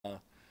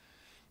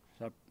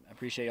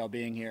Appreciate y'all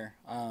being here.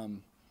 I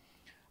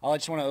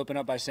just want to open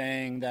up by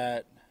saying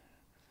that,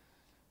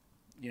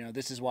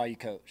 this is why you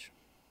coach.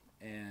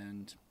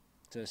 And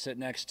to sit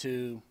next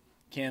to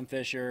Cam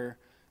Fisher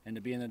and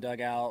to be in the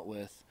dugout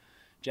with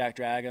Jack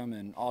Dragum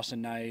and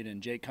Austin Knight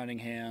and Jake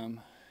Cunningham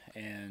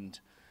and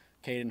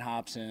Caden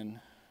Hobson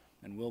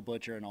and Will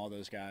Butcher and all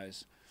those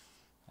guys,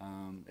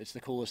 it's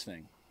the coolest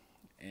thing.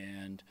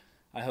 And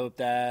I hope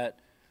that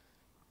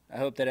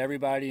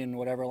everybody in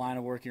whatever line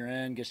of work you're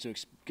in gets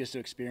to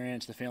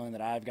experience the feeling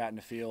that I've gotten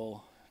to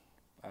feel,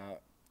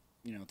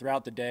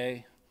 throughout the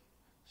day,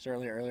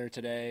 certainly earlier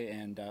today,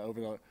 and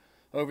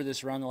over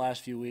this run the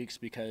last few weeks,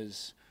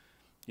 because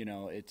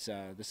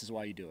this is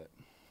why you do it.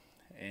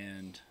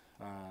 And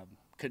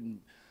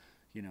couldn't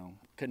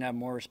have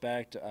more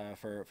respect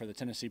for the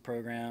Tennessee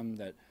program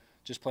that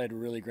just played a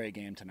really great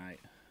game tonight.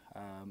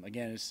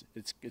 Again,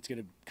 it's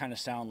going to kind of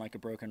sound like a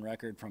broken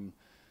record from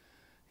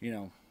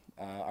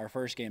our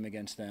first game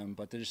against them,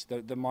 but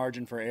the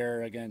margin for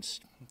error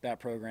against that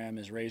program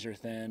is razor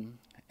thin,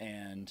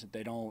 and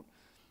they don't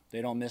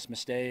miss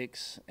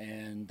mistakes,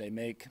 and they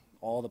make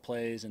all the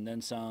plays and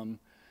then some,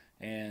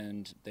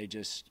 and they're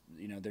just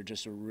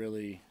a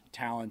really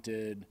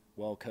talented,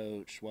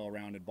 well-coached,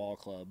 well-rounded ball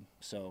club.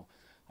 So,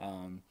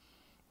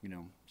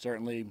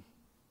 certainly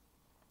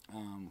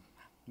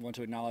want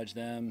to acknowledge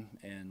them,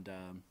 and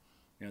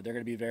they're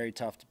going to be a very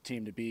tough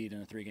team to beat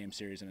in a 3-game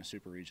series in a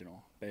super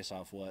regional, based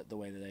off the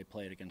way that they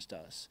played against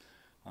us.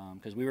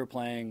 Because we were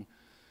playing,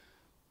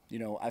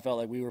 I felt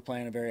like we were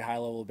playing a very high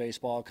level of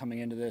baseball coming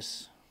into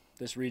this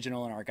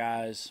regional, and our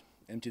guys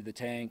emptied the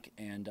tank.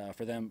 And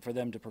for them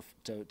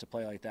to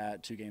play like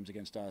that 2 games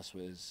against us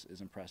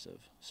is impressive.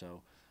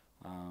 So,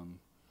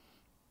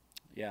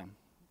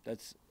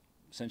 that's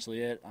essentially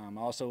it. I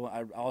also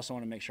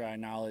want to make sure I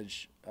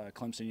acknowledge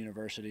Clemson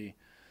University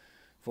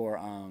for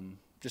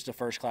just a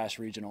first-class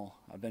regional.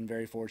 I've been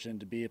very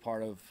fortunate to be a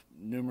part of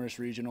numerous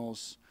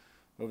regionals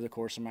over the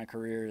course of my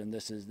career, and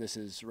this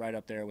is right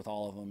up there with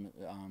all of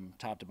them,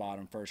 top to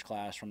bottom, first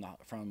class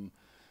from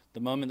the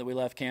moment that we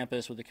left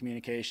campus with the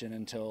communication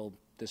until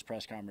this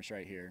press conference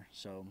right here.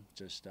 So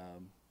just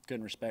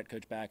couldn't respect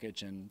Coach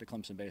Bakich and the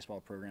Clemson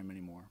baseball program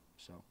anymore.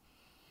 So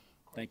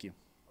thank you.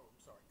 Oh, I'm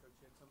sorry, Coach,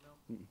 you had something else?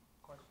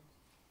 Questions?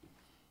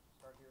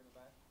 Start here in the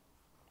back.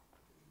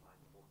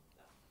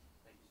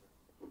 Thank you,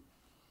 sir.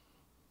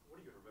 What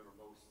do you remember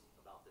most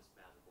about this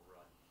magical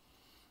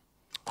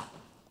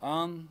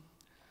run?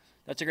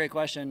 That's a great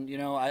question.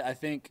 I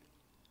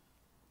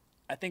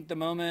think the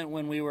moment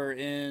when we were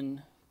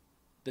in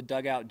the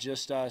dugout,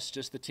 just us,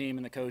 just the team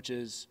and the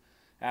coaches,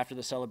 after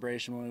the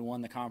celebration when we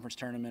won the conference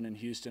tournament in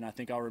Houston, I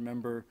think I'll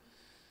remember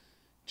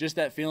just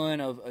that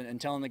feeling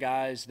and telling the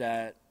guys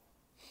that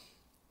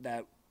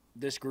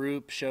this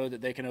group showed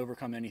that they can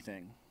overcome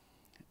anything.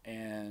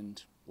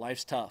 And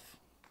life's tough.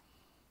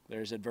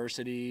 There's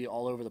adversity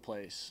all over the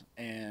place.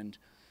 And,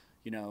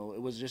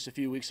 it was just a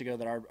few weeks ago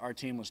that our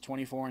team was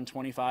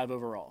 24-25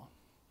 overall.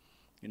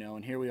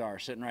 And here we are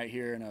sitting right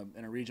here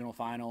in a regional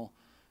final,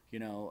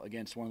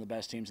 against one of the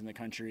best teams in the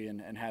country,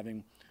 and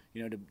having,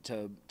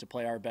 to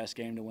play our best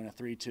game to win a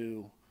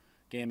 3-2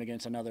 game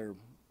against another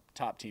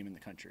top team in the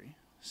country.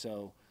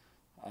 So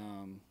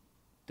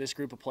this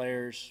group of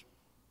players,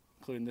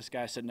 including this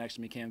guy sitting next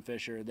to me, Cam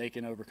Fisher, they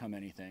can overcome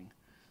anything.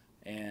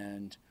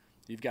 And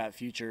you've got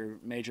future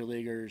major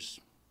leaguers,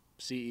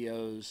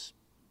 CEOs,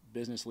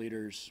 business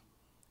leaders,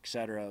 et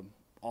cetera,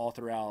 all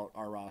throughout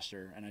our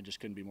roster, and I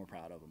just couldn't be more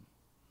proud of them.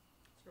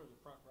 Let's go to the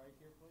front right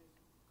here, please.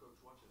 Coach,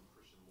 watching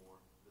Christian Moore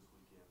this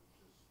weekend,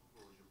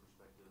 what was your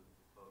perspective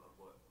of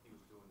what he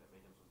was doing that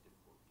made him so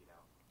difficult to get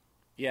out?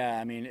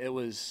 Yeah, I mean, it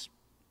was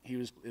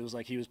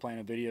like he was playing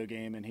a video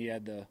game, and he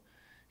had the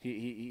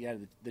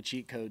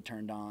cheat code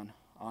turned on.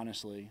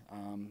 Honestly,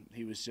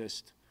 he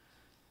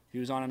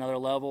was on another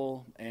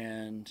level,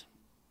 and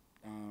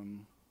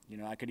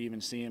I could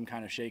even see him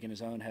kind of shaking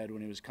his own head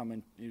when he was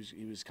coming.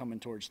 He was coming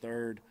towards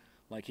third,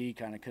 like he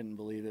kind of couldn't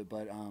believe it.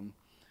 But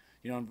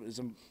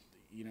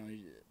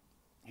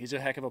he's a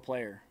heck of a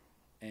player,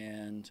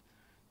 and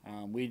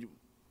we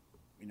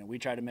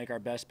tried to make our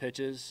best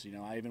pitches.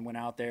 I even went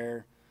out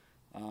there,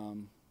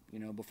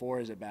 before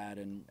his at bat,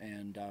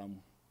 and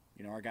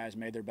our guys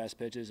made their best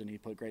pitches, and he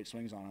put great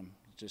swings on them.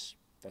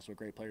 That's what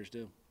great players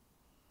do.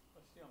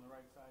 Let's stay on the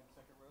right side,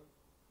 second row.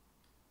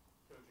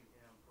 Coach and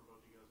Cam, for both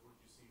you guys, what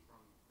did you see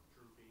from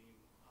Drew Beam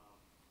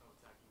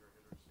attacking your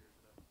hitters here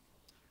today?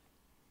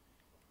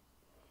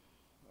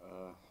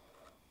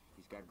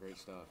 He's got great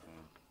stuff,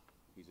 man.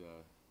 He's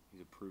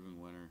a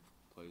proven winner.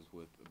 Plays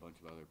with a bunch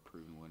of other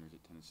proven winners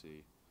at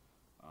Tennessee,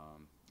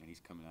 and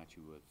he's coming at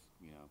you with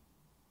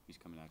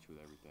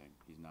everything.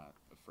 He's not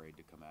afraid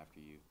to come after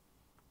you,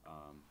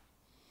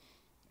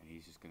 and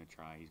he's just going to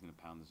try. He's going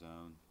to pound the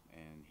zone,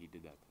 and he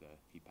did that today.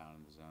 He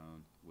pounded the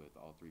zone with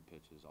all 4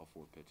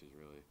 pitches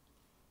really,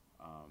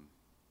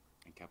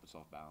 and kept us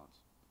off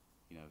balance.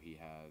 He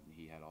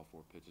had all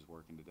 4 pitches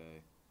working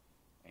today,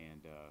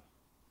 and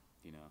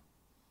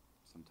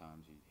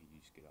sometimes you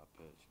just get out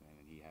pitched, man.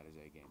 And he had his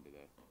A game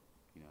today.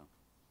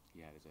 He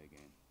had his A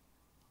game.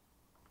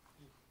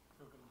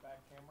 Go to the back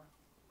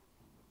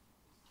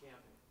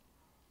camp.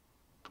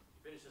 You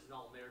finished as an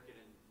All-American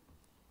and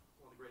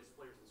one of the greatest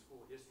players in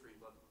school history,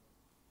 but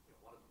you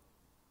know,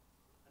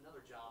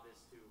 another job is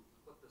to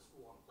put the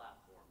school on the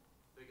platform.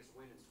 Biggest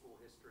win in school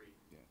history,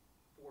 Yeah.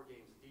 4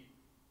 games deep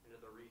into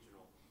the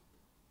regional.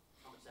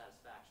 How much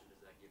satisfaction does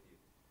that give you?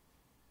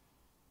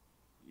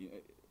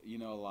 You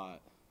know, a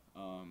lot.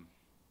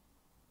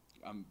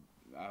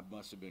 I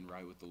must have been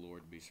right with the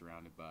Lord to be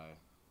surrounded by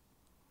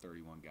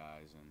 31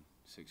 guys and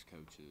 6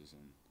 coaches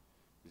and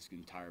this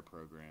entire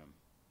program.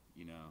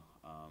 You know,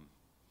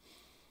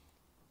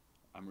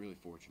 I'm really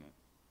fortunate.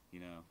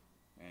 You know,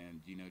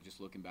 and you know, just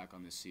looking back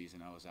on this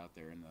season, I was out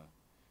there in the,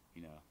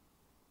 you know,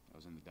 I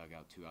was in the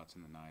dugout 2 outs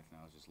in the 9th, and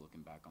I was just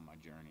looking back on my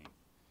journey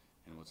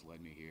and what's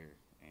led me here.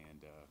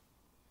 And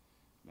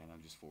man,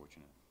 I'm just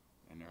fortunate.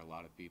 And there are a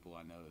lot of people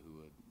I know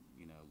who would,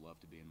 you know, love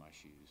to be in my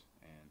shoes.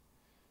 And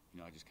you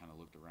know, I just kind of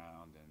looked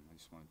around and I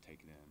just want to take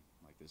it in.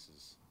 Like, this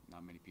is,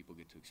 not many people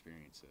get to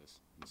experience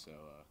this. And so,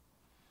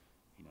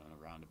 you know, in a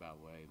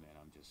roundabout way, man,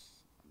 I'm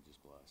just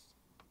blessed.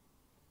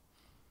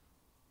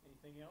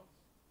 Anything else?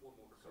 One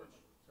more for Coach.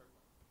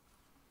 Certainly.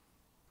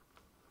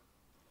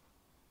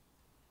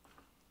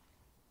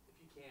 If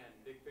you can,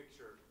 big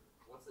picture,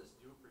 what's this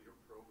do for your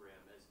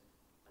program as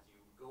you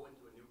go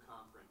into a new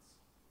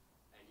conference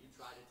and you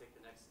try to take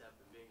the next step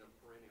in being a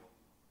perennial?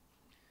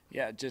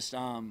 Yeah, just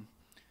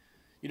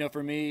you know,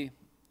 for me,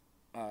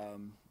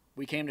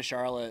 we came to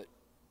Charlotte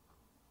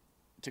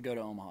to go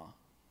to Omaha,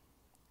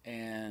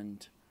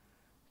 and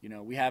you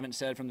know, we haven't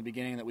said from the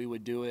beginning that we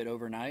would do it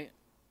overnight.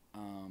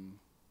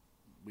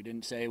 We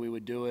didn't say we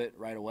would do it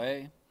right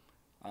away,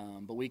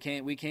 but we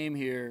came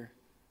here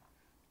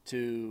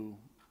to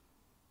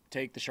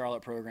take the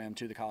Charlotte program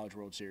to the College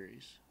World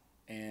Series,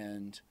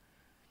 and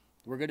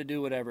we're going to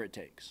do whatever it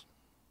takes.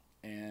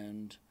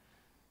 And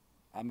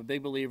I'm a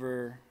big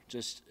believer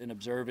just in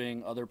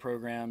observing other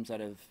programs that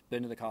have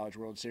been to the College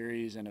World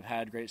Series and have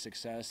had great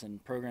success,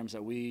 and programs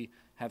that we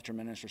have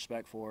tremendous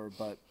respect for.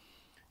 But,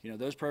 you know,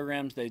 those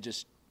programs,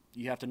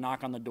 you have to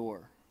knock on the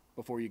door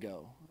before you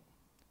go.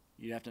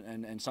 You have to,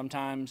 and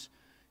sometimes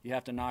you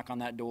have to knock on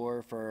that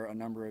door for a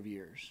number of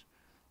years.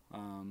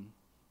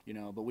 You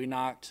know, but we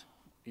knocked,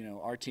 you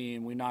know, our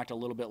team, we knocked a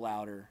little bit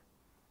louder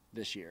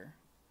this year.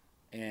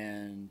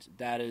 And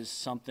that is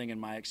something in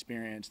my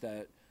experience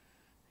that,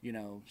 you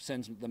know,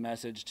 sends the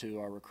message to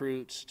our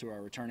recruits, to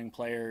our returning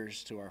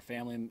players, to our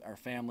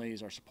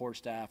families, our support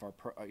staff,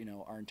 you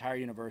know, our entire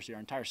university, our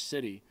entire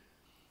city,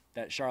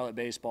 that Charlotte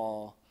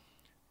baseball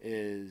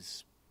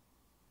is,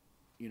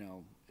 you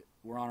know,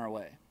 we're on our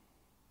way.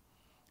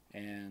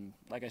 And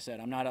like I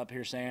said, I'm not up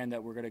here saying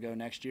that we're going to go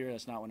next year.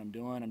 That's not what I'm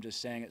doing. I'm just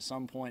saying at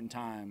some point in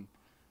time,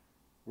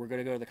 we're going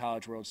to go to the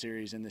College World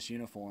Series in this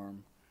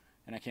uniform,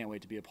 and I can't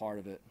wait to be a part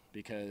of it,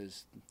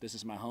 because this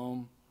is my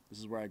home. This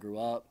is where I grew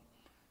up.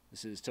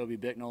 This is Toby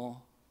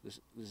Bicknell. This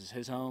is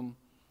his home.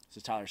 This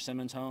is Tyler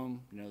Simmons'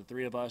 home. You know, the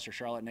 3 of us are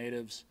Charlotte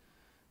natives,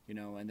 you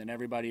know, and then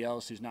everybody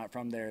else who's not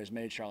from there has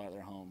made Charlotte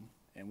their home.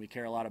 And we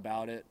care a lot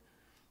about it.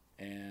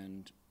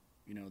 And,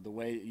 you know, the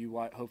way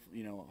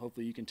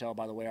hopefully you can tell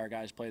by the way our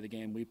guys play the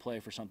game, we play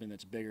for something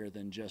that's bigger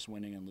than just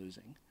winning and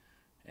losing.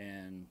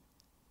 And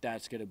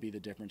that's going to be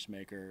the difference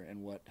maker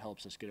and what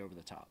helps us get over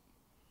the top.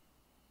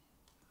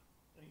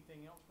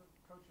 Anything else for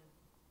coaching?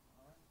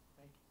 All right,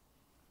 thank you.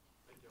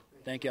 Thank you.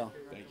 Thank y'all.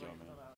 Thank y'all, man.